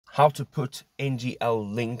How to put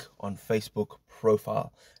NGL link on Facebook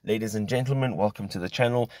profile. Ladies and gentlemen, welcome to the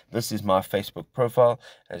channel. This is my Facebook profile,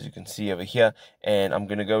 as you can see over here, and I'm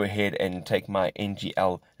going to go ahead and take my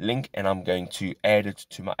NGL link and I'm going to add it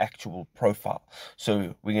to my actual profile.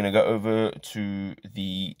 So we're going to go over to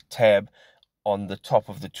the tab on the top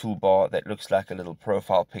of the toolbar that looks like a little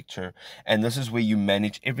profile picture, and this is where you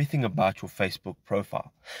manage everything about your Facebook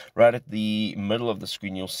profile. Right at the middle of the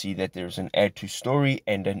screen you'll see that there's an add to story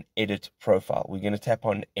and an edit profile. We're going to tap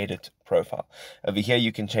on edit profile. Over here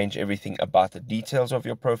you can change everything about the details of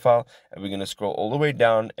your profile, and we're going to scroll all the way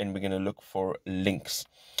down and we're going to look for links.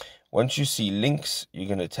 Once you see links, you're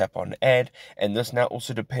going to tap on add, and this now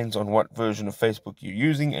also depends on what version of Facebook you're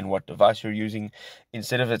using and what device you're using.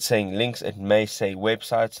 Instead of it saying links, it may say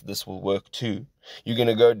websites. This will work too. You're going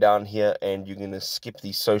to go down here and you're going to skip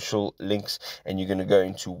these social links and you're going to go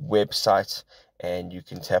into website, and you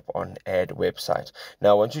can tap on add website.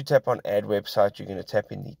 Now once you tap on add website, you're going to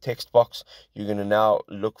tap in the text box. You're going to now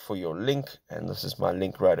look for your link, and this is my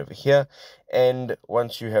link right over here. And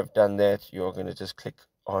once you have done that, you're going to just click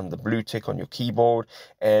on the blue tick on your keyboard,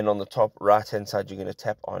 and on the top right hand side you're going to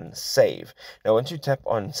tap on save. Now once you tap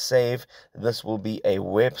on save, this will be a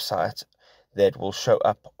website that will show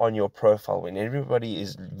up on your profile. When everybody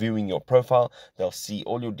is viewing your profile, they'll see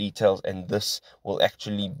all your details, and this will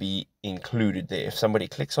actually be included there. If somebody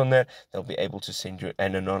clicks on that, they'll be able to send you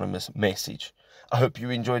an anonymous message. I hope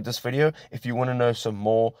you enjoyed this video. If you want to know some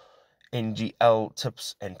more NGL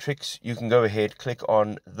tips and tricks, you can go ahead, click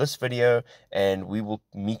on this video, and we will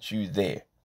meet you there.